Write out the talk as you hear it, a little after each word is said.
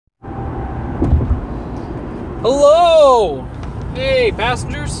Hello! Hey,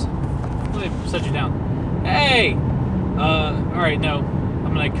 passengers. Let me set you down. Hey! Alright, no.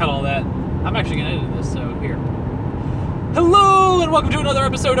 I'm gonna cut all that. I'm actually gonna edit this, so here. Hello, and welcome to another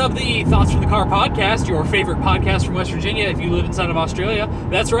episode of the Thoughts from the Car podcast, your favorite podcast from West Virginia if you live inside of Australia.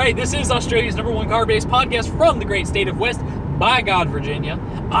 That's right, this is Australia's #1 car-based podcast from the great state of West, by God, Virginia.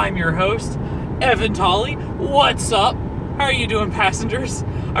 I'm your host, Evan Tolley. What's up? How are you doing, passengers?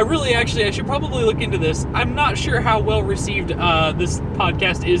 I should probably look into this. I'm not sure how well received this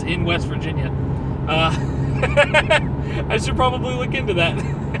podcast is in West Virginia. I should probably look into that.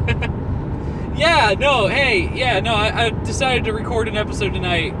 I decided to record an episode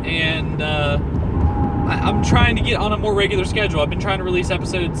tonight, and I'm trying to get on a more regular schedule. I've been trying to release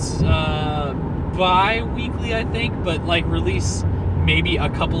episodes bi-weekly, I think, but release maybe a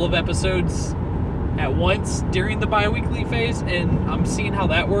couple of episodes at once during the bi-weekly phase, and I'm seeing how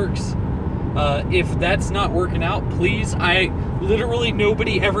that works. If that's not working out, please,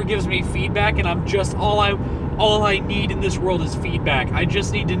 nobody ever gives me feedback, and I'm just, all I need in this world is feedback. I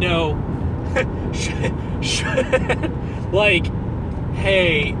just need to know,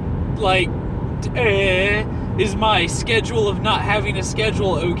 is my schedule of not having a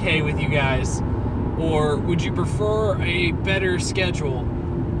schedule okay with you guys? Or would you prefer a better schedule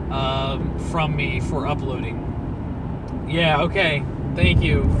from me for uploading? Yeah, okay. Thank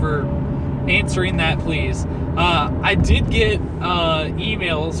you for answering that, please. I did get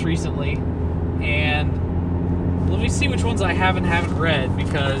emails recently, and let me see which ones I haven't read,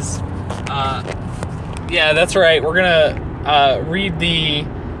 because that's right. We're gonna read the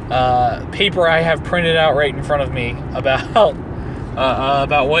paper I have printed out right in front of me about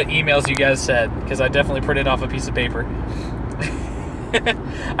what emails you guys said, because I definitely printed off a piece of paper.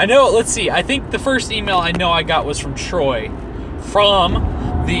 I know, let's see, I think the first email I know I got was from Troy, from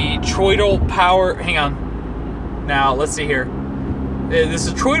the Troidal Power, hang on, now let's see here, this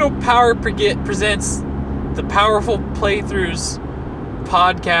is Troidal Power presents the Powerful Playthroughs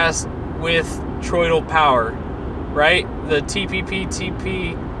podcast with Troidal Power, right? The TP,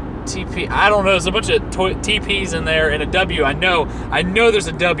 I don't know, there's a bunch of TPs in there and a W. I know there's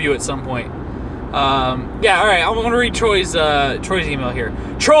a W at some point. Alright, I'm gonna read Troy's email here.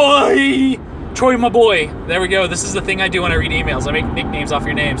 Troy, my boy. There we go. This is the thing I do when I read emails. I make nicknames off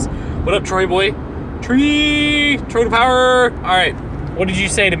your names. What up, Troy boy? Troy to power. Alright, what did you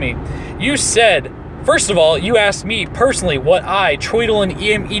say to me? You said, first of all, you asked me personally what Troidal,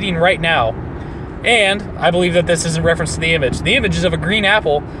 am eating right now. And I believe that this is in reference to the image. The image is of a green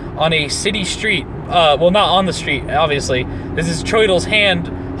apple on a city street. Not on the street, obviously. This is Troidal's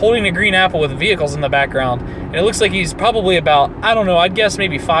hand holding a green apple with vehicles in the background. And it looks like he's probably about, I don't know, I'd guess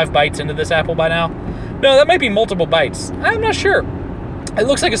maybe 5 bites into this apple by now. No, that might be multiple bites. I'm not sure. It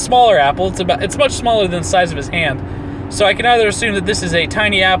looks like a smaller apple. It's much smaller than the size of his hand. So I can either assume that this is a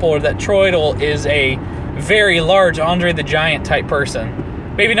tiny apple or that Troidal is a very large Andre the Giant type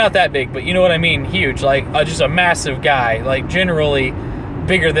person. Maybe not that big, but you know what I mean, huge, just a massive guy, generally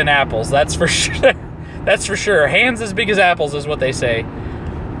bigger than apples, that's for sure. That's for sure. Hands as big as apples is what they say.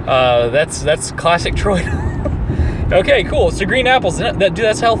 That's classic Troy. Okay, cool. So green apples,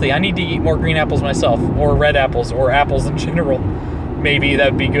 that's healthy. I need to eat more green apples myself, or red apples, or apples in general. Maybe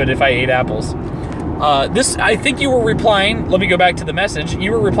that would be good if I ate apples. I think you were replying, let me go back to the message,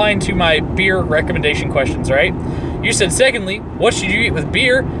 you were replying to my beer recommendation questions, right? You said, secondly, what should you eat with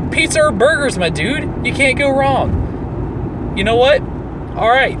beer? Pizza or burgers, my dude. You can't go wrong. You know what? All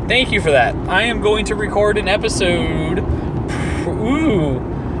right, thank you for that. I am going to record an episode. Ooh.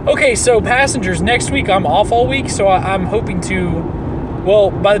 Okay, so passengers, next week I'm off all week, so I'm hoping to,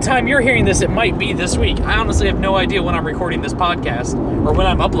 by the time you're hearing this, it might be this week. I honestly have no idea when I'm recording this podcast, or when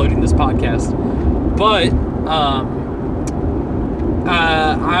I'm uploading this podcast. But,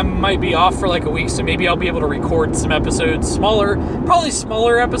 I might be off for a week, so maybe I'll be able to record some episodes, probably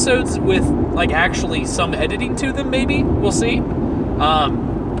smaller episodes with actually some editing to them. Maybe we'll see.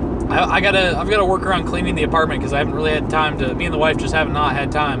 I've got to work around cleaning the apartment because I haven't really had time to. Me and the wife just have not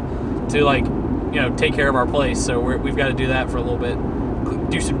had time to take care of our place. So we've got to do that for a little bit.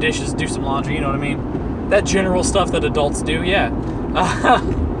 Do some dishes, do some laundry. You know what I mean? That general stuff that adults do. Yeah.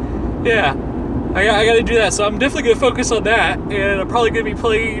 Yeah. I got to do that, so I'm definitely going to focus on that, and I'm probably going to be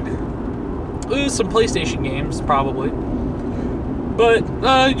playing some PlayStation games, probably.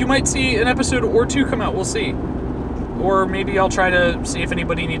 But you might see an episode or two come out, we'll see. Or maybe I'll try to see if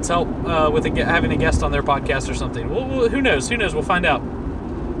anybody needs help with having a guest on their podcast or something. Well, who knows? We'll find out.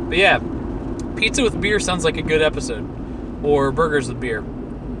 But yeah, pizza with beer sounds like a good episode. Or burgers with beer.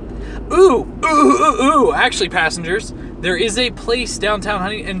 Ooh! Actually, passengers, There is a place in downtown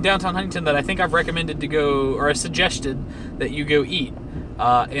Huntington that I think I've recommended to go, or I suggested that you go eat,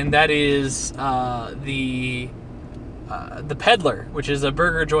 and that is the Peddler, which is a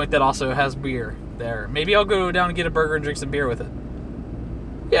burger joint that also has beer there. Maybe I'll go down and get a burger and drink some beer with it.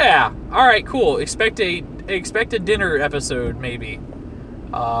 Yeah. All right. Cool. Expect a dinner episode maybe,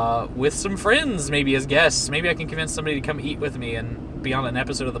 with some friends maybe as guests. Maybe I can convince somebody to come eat with me and be on an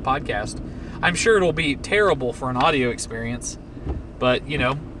episode of the podcast. I'm sure it'll be terrible for an audio experience, but,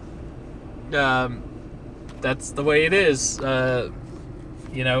 that's the way it is.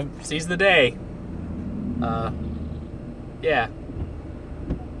 Seize the day. Yeah.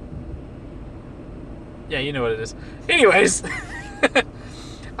 Yeah, you know what it is. Anyways,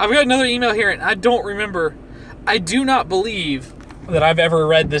 I've got another email here, and I don't remember. I do not believe that I've ever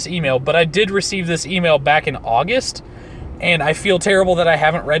read this email, but I did receive this email back in August, and I feel terrible that I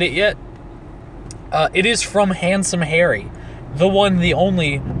haven't read it yet. It is from Handsome Harry, the one, the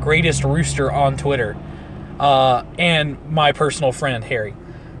only greatest rooster on Twitter, and my personal friend, Harry.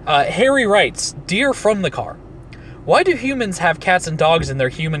 Harry writes, "Dear From the Car, why do humans have cats and dogs in their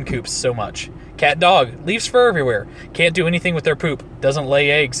human coops so much? Cat, dog, leaves fur everywhere, can't do anything with their poop, doesn't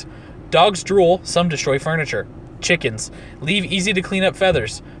lay eggs. Dogs drool, some destroy furniture. Chickens, leave easy to clean up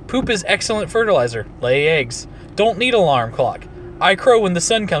feathers. Poop is excellent fertilizer, lay eggs. Don't need alarm clock. I crow when the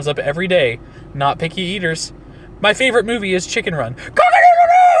sun comes up every day. Not picky eaters. My favorite movie is Chicken Run.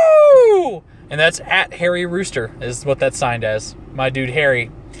 Cock-a-doodle-doo! And that's at Harry Rooster, is what that's signed as. My dude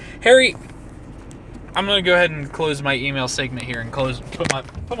Harry. Harry, I'm going to go ahead and close my email segment here and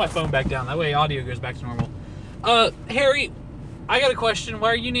put my phone back down. That way audio goes back to normal. Harry, I got a question.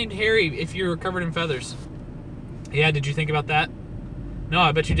 Why are you named Harry if you're covered in feathers? Yeah, did you think about that? No,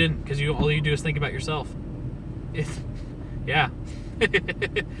 I bet you didn't, because all you do is think about yourself. Yeah.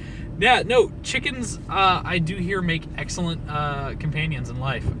 Yeah, no, chickens, I do hear make excellent companions in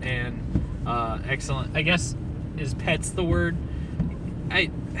life, and excellent, I guess, is pets the word? I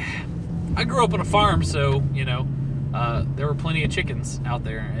grew up on a farm, so, there were plenty of chickens out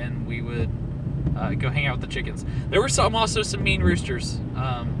there, and we would go hang out with the chickens. There were also some mean roosters.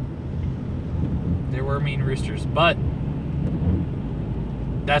 There were mean roosters, but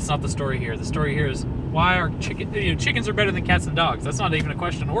that's not the story here. The story here is, why are chickens are better than cats and dogs? That's not even a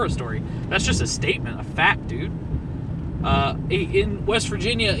question or a story. That's just a statement, a fact, dude. In West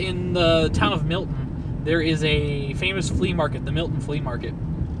Virginia, in the town of Milton, there is a famous flea market, the Milton Flea Market.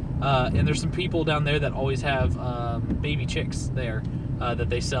 And there's some people down there that always have baby chicks there that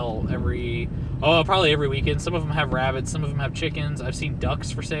they sell probably every weekend. Some of them have rabbits, some of them have chickens. I've seen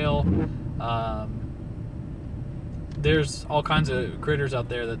ducks for sale. There's all kinds of critters out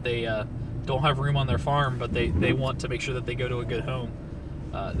there that they don't have room on their farm, but they want to make sure that they go to a good home.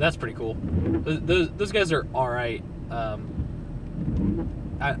 That's pretty cool. Those guys are all right.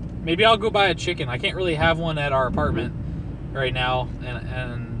 Maybe I'll go buy a chicken. I can't really have one at our apartment right now,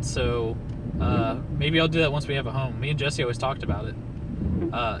 and so maybe I'll do that once we have a home. Me and Jesse always talked about it.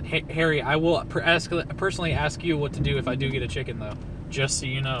 Harry, I will personally ask you what to do if I do get a chicken, though, just so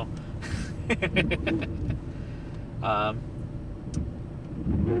you know.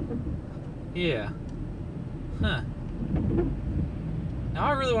 Yeah. Huh. Now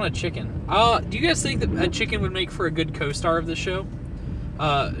I really want a chicken. Do you guys think that a chicken would make for a good co-star of this show?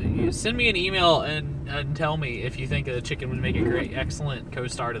 Send me an email and tell me if you think that a chicken would make a excellent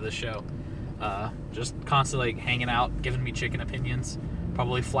co-star to the show. Just constantly hanging out, giving me chicken opinions,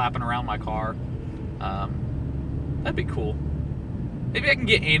 probably flapping around my car. That'd be cool. Maybe I can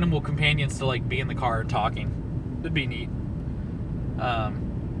get animal companions to be in the car talking. That'd be neat.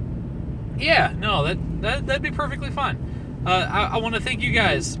 Yeah, no, that'd be perfectly fine. I want to thank you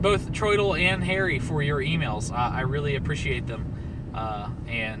guys, both Troidel and Harry, for your emails. I really appreciate them,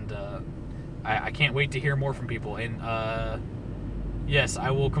 and I can't wait to hear more from people. And yes,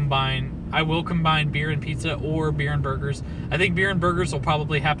 I will combine beer and pizza or beer and burgers. I think beer and burgers will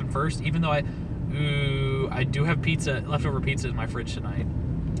probably happen first, even though I do have leftover pizza in my fridge tonight.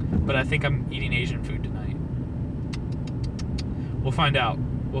 But I think I'm eating Asian food tonight. We'll find out.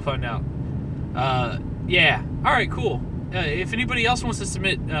 Yeah. All right, cool. If anybody else wants to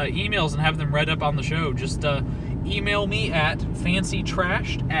submit emails and have them read up on the show, just email me at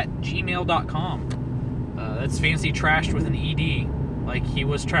fancytrashed@gmail.com. That's fancy trashed with an ED, like he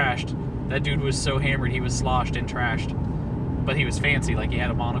was trashed. That dude was so hammered he was sloshed and trashed. But he was fancy, like he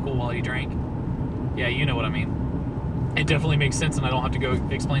had a monocle while he drank. Yeah, you know what I mean. It definitely makes sense, and I don't have to go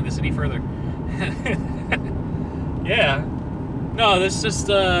explain this any further. Yeah. No, that's just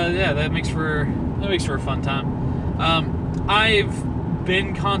that makes for a fun time. I've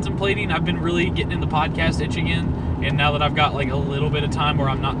been contemplating. I've been really getting in the podcast itch again, and now that I've got like a little bit of time where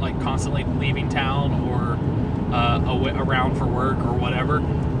I'm not like constantly leaving town or around for work or whatever,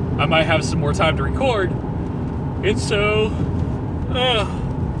 I might have some more time to record. And so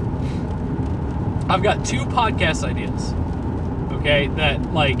I've got 2 podcast ideas, okay,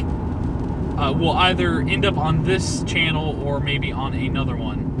 that like will either end up on this channel or maybe on another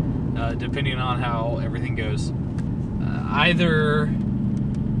one, depending on how everything goes. Either,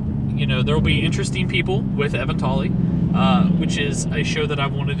 there will be interesting people with Evan Tolley, which is a show that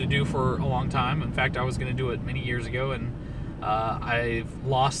I've wanted to do for a long time. In fact, I was going to do it many years ago, and I've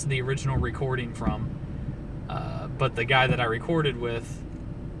lost the original recording from. But the guy that I recorded with,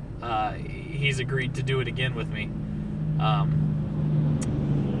 he's agreed to do it again with me.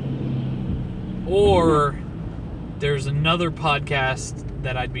 Or there's another podcast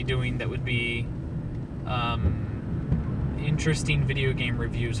that I'd be doing that would be interesting video game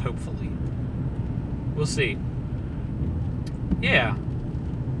reviews, hopefully. We'll see. Yeah.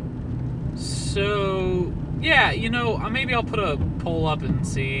 So, yeah, maybe I'll put a poll up and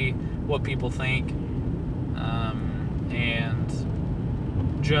see what people think. And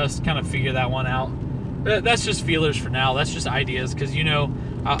just kind of figure that one out. That's just feelers for now. That's just ideas, because,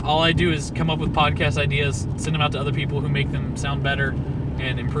 all I do is come up with podcast ideas, send them out to other people who make them sound better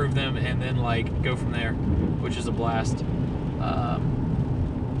and improve them, and then, go from there, which is a blast.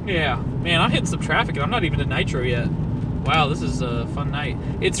 Yeah. Man, I'm hitting some traffic, and I'm not even to Nitro yet. Wow, this is a fun night.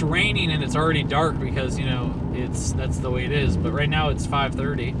 It's raining, and it's already dark because, that's the way it is. But right now, it's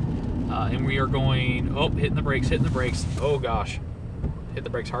 5:30, and we are going... hitting the brakes. Oh, gosh. Hit the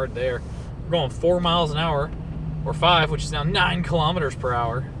brakes hard there. We're going 4 miles an hour, or 5, which is now 9 kilometers per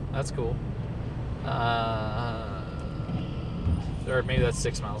hour. That's cool. Or maybe that's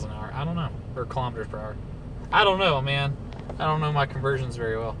 6 miles an hour. I don't know. Or kilometers per hour. I don't know, man. I don't know my conversions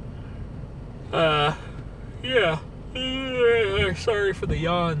very well. Yeah. Sorry for the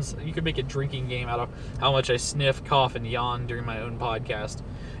yawns. You could make a drinking game out of how much I sniff, cough, and yawn during my own podcast.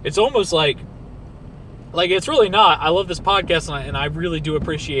 It's almost like it's really not. I love this podcast, and I really do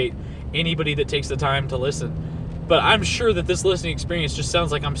appreciate anybody that takes the time to listen. But I'm sure that this listening experience just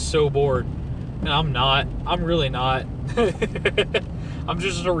sounds like I'm so bored. And I'm not. I'm really not. I'm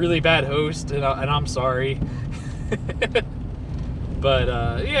just a really bad host, and I'm sorry.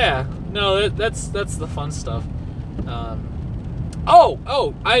 But, yeah. No, that's the fun stuff. I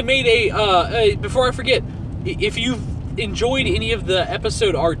made a before I forget, if you've enjoyed any of the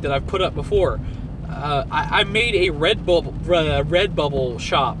episode art that I've put up before, I made a Redbubble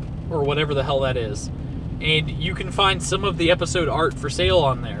shop, or whatever the hell that is, and you can find some of the episode art for sale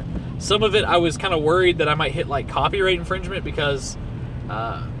on there. Some of it I was kind of worried that I might hit copyright infringement, because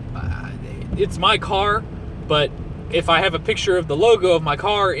it's my car, but if I have a picture of the logo of my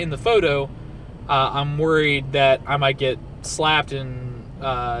car in the photo, I'm worried that I might get slapped and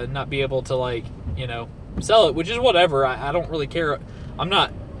not be able to sell it, which is whatever. I don't really care. I'm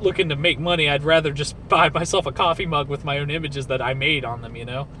not looking to make money. I'd rather just buy myself a coffee mug with my own images that I made on them,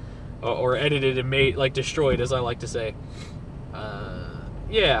 or edited and made, destroyed, as I like to say.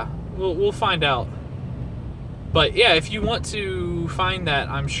 Yeah, we'll find out. But yeah, if you want to find that,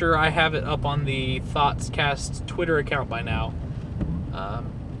 I'm sure I have it up on the ThoughtsCast Twitter account by now,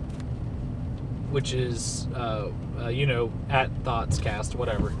 which is, at ThoughtsCast,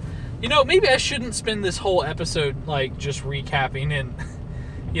 whatever. Maybe I shouldn't spend this whole episode, just recapping, and,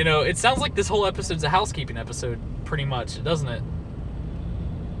 it sounds like this whole episode's a housekeeping episode, pretty much, doesn't it?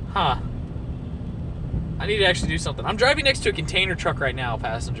 Huh. I need to actually do something. I'm driving next to a container truck right now,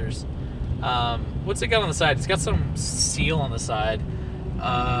 passengers. What's it got on the side? It's got some seal on the side.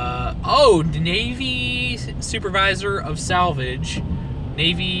 Navy Supervisor of Salvage,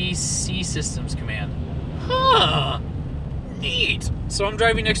 Navy Sea Systems Command. Huh. Neat. So I'm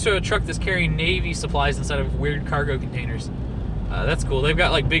driving next to a truck that's carrying Navy supplies inside of weird cargo containers. That's cool. They've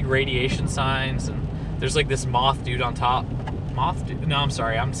got big radiation signs, and there's this moth dude on top. Moth dude? No, I'm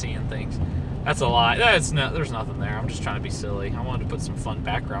sorry. I'm seeing things. That's a lie. There's nothing there. I'm just trying to be silly. I wanted to put some fun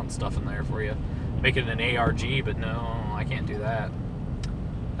background stuff in there for you. Make it an ARG, but no, I can't do that.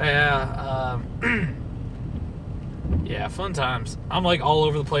 Yeah, yeah, fun times. I'm all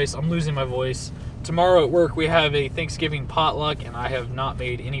over the place. I'm losing my voice. Tomorrow at work we have a Thanksgiving potluck, and I have not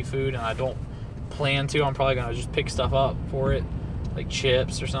made any food, and I don't plan to. I'm probably gonna just pick stuff up for it, like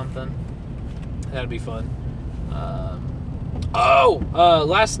chips or something. That'd be fun.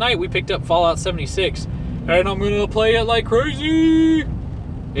 Last night we picked up Fallout 76, and I'm gonna play it like crazy.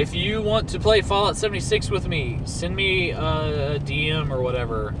 If you want to play Fallout 76 with me, send me a DM or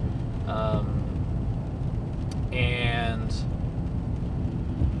whatever, and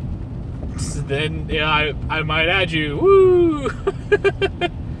then yeah, I might add you. Woo!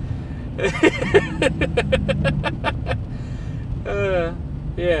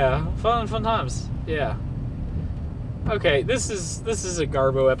 Yeah, fun times. Yeah. Okay, this is a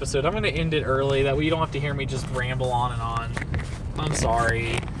Garbo episode. I'm gonna end it early. That way you don't have to hear me just ramble on and on. I'm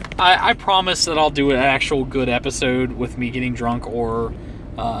sorry. I promise that I'll do an actual good episode with me getting drunk or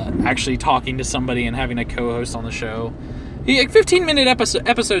actually talking to somebody and having a co-host on the show. Yeah, 15-minute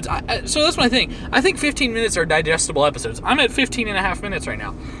episodes. So that's my thing. I think 15 minutes are digestible episodes. I'm at 15 and a half minutes right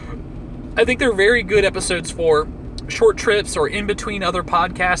now. I think they're very good episodes for short trips or in between other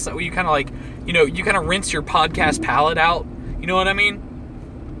podcasts. That way you kind of you kind of rinse your podcast palate out. You know what I mean?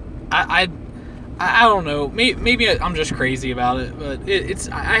 I don't know. Maybe I'm just crazy about it, but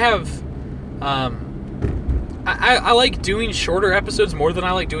I like doing shorter episodes more than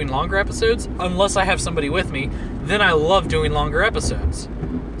I like doing longer episodes, unless I have somebody with me. Then I love doing longer episodes.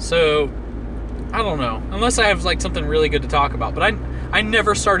 So, I don't know. Unless I have something really good to talk about. But I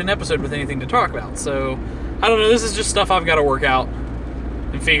never start an episode with anything to talk about. So, I don't know. This is just stuff I've got to work out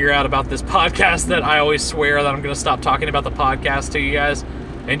and figure out about this podcast that I always swear that I'm going to stop talking about the podcast to you guys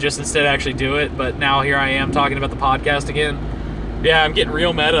and just instead actually do it. But now here I am talking about the podcast again. Yeah, I'm getting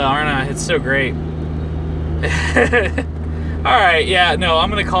real meta, aren't I? It's so great. Alright, yeah, no,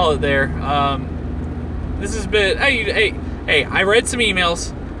 I'm going to call it there. This has been... Hey, I read some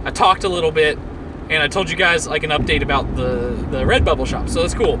emails, I talked a little bit, and I told you guys an update about the Redbubble shop, so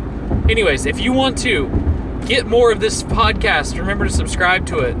that's cool. Anyways, if you want to get more of this podcast, remember to subscribe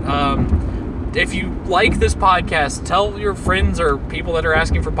to it. If you like this podcast, tell your friends or people that are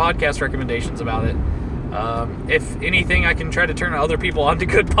asking for podcast recommendations about it. If anything, I can try to turn other people onto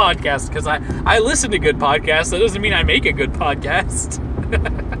good podcasts, because I listen to good podcasts. That doesn't mean I make a good podcast.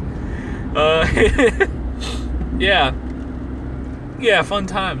 Yeah, fun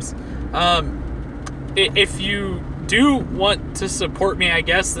times. If you do want to support me, I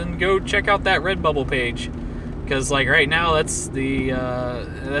guess, then go check out that Redbubble page, because right now that's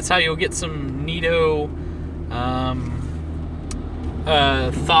how you'll get some neato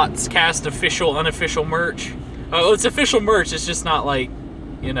Thoughts Cast official, unofficial merch. Oh, it's official merch. It's just not I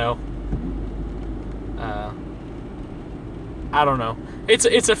don't know.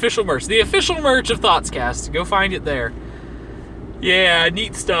 It's official merch. The official merch of Thoughts Cast. Go find it there. Yeah,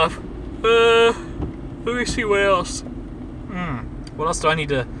 neat stuff. Let me see what else. What else do I need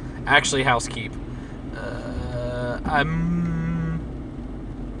to actually housekeep?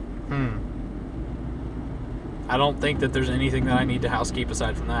 I don't think that there's anything that I need to housekeep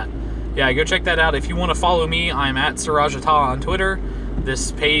aside from that. Yeah, go check that out. If you want to follow me, I'm at Sirajata on Twitter.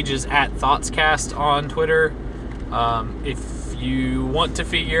 This page is at ThoughtsCast on Twitter. If you want to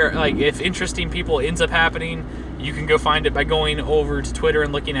figure, if interesting people ends up happening, you can go find it by going over to Twitter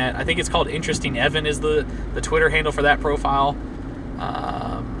and looking at, I think it's called Interesting Evan is the Twitter handle for that profile.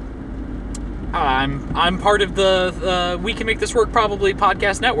 I'm part of the We Can Make This Work Probably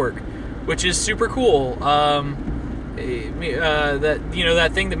podcast network, which is super cool.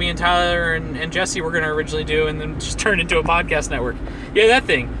 That thing that me and Tyler and Jesse were going to originally do and then just turned into a podcast network. Yeah, that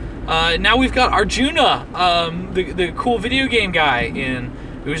thing. Now we've got Arjuna, the cool video game guy,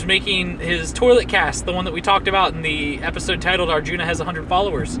 who's making his toilet cast, the one that we talked about in the episode titled Arjuna Has 100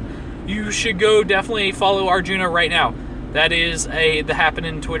 Followers. You should go definitely follow Arjuna right now. That is the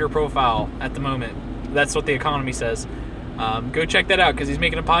happening Twitter profile at the moment. That's what the economy says. Go check that out, because he's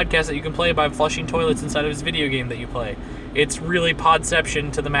making a podcast that you can play by flushing toilets inside of his video game that you play. It's really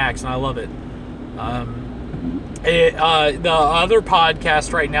podception to the max, and I love it. The other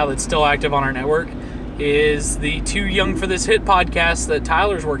podcast right now that's still active on our network is the Too Young for This Hit podcast that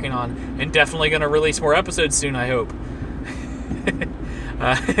Tyler's working on, and definitely going to release more episodes soon, I hope.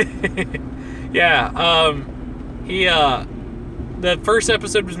 The first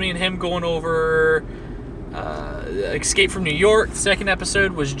episode was me and him going over Escape from New York. The second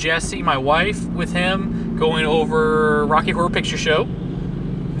episode was Jessie, my wife, with him going over Rocky Horror Picture Show.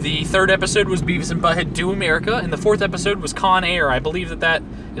 The third episode was Beavis and Butthead Do America, and the fourth episode was Con Air. I believe that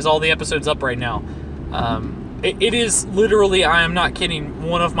is all the episodes up right now. It is literally, I am not kidding,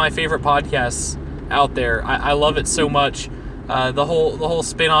 one of my favorite podcasts out there. I love it so much. The whole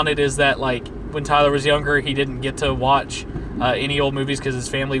spin on it is that, when Tyler was younger, he didn't get to watch any old movies because his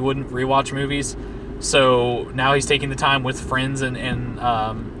family wouldn't rewatch movies. So now he's taking the time with friends and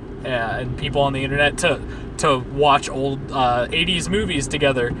people on the internet to watch old 80s movies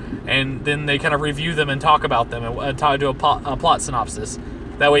together, and then they kind of review them and talk about them and do a plot synopsis.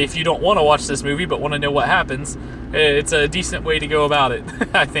 That way, if you don't want to watch this movie but want to know what happens, it's a decent way to go about it,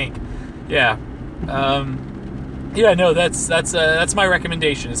 I think. Yeah. That's my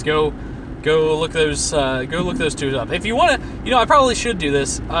recommendation, is go Go look those two up. If you want to, I probably should do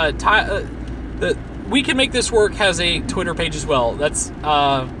this. We Can Make This Work has a Twitter page as well. That's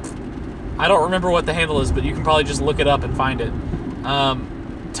I don't remember what the handle is, but you can probably just look it up and find it.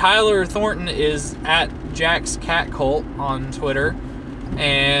 Tyler Thornton is at Jack's Cat Cult on Twitter,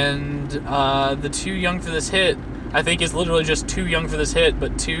 and the Too Young for This Hit, I think, is literally just Too Young for This Hit,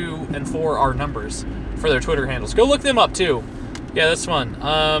 but 2 and 4 are numbers for their Twitter handles. Go look them up too. Yeah, that's fun.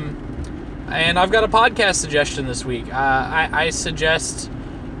 And I've got a podcast suggestion this week. I suggest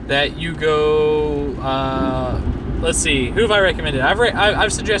that you go. Let's see, who have I recommended?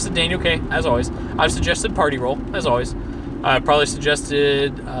 I've suggested Daniel K, as always. I've suggested Party Roll, as always. I've probably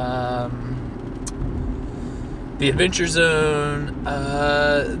suggested The Adventure Zone.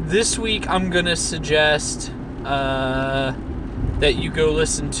 This week I'm gonna suggest that you go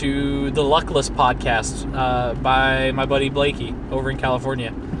listen to the Luckless podcast by my buddy Blakey over in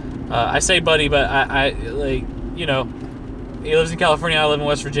California. I say buddy, but I he lives in California. I live in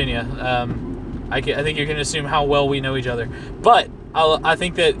West Virginia. I think you can assume how well we know each other. But I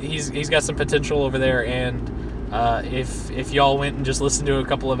think that he's got some potential over there, and if y'all went and just listened to a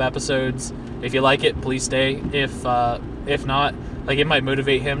couple of episodes, if you like it, please stay. If not, it might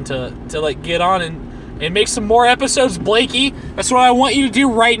motivate him to get on and make some more episodes. Blakey, that's what I want you to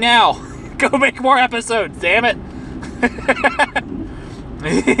do right now. Go make more episodes, damn it.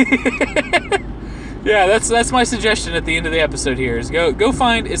 Yeah, that's my suggestion at the end of the episode here is go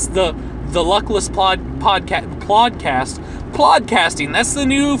find, it's the Luckless Plodcasting. That's the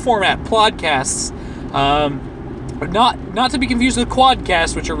new format, Plodcasts. Not to be confused with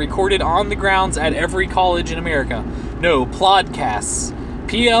Quadcasts, which are recorded on the grounds at every college in America. No, Plodcasts.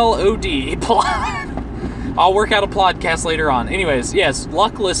 Plod. I'll work out a podcast later on. Anyways, yes,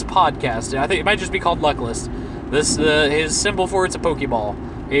 Luckless Podcast. I think it might just be called Luckless. This his symbol for it's a Pokeball.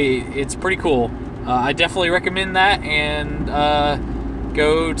 It's pretty cool. I definitely recommend that, and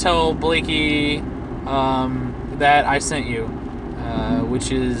go tell Blakey that I sent you.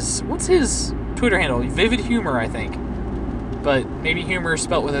 Which is, what's his Twitter handle? Vivid Humor, I think. But maybe humor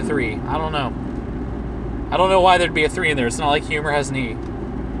spelt with a 3. I don't know. I don't know why there'd be a 3 in there. It's not like humor has an E.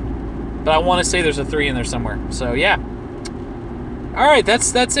 But I want to say there's a 3 in there somewhere. So, yeah. Alright,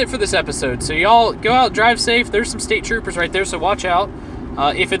 that's it for this episode. So, y'all go out, drive safe. There's some state troopers right there, so watch out.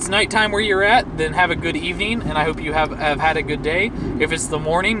 If it's nighttime where you're at, then have a good evening, and I hope you have had a good day. If it's the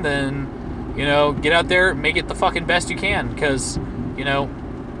morning, then, get out there, make it the fucking best you can, because,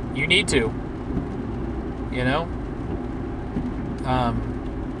 you need to.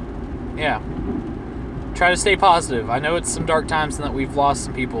 Yeah. Try to stay positive. I know it's some dark times and that we've lost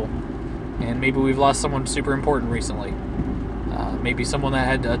some people, and maybe we've lost someone super important recently. Maybe someone that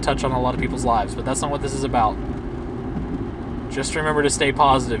had a touch on a lot of people's lives, but that's not what this is about. Just remember to stay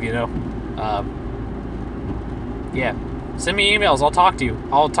positive, Yeah. Send me emails. I'll talk to you.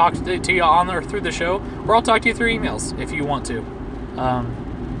 I'll talk to you on or through the show, or I'll talk to you through emails if you want to.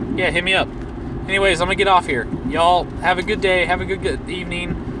 Yeah, hit me up. Anyways, I'm going to get off here. Y'all, have a good day. Have a good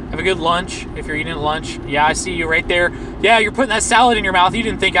evening. Have a good lunch if you're eating at lunch. Yeah, I see you right there. Yeah, you're putting that salad in your mouth. You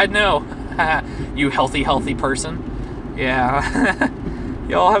didn't think I'd know. You healthy person. Yeah.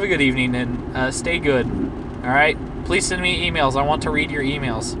 Y'all have a good evening and stay good. All right? Please send me emails. I want to read your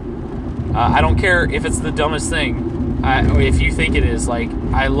emails. I don't care if it's the dumbest thing. If you think it is.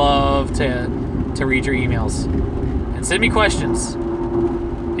 I love to read your emails. And send me questions.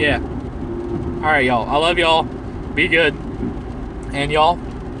 Yeah. All right, y'all. I love y'all. Be good. And y'all,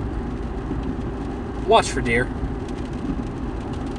 watch for deer.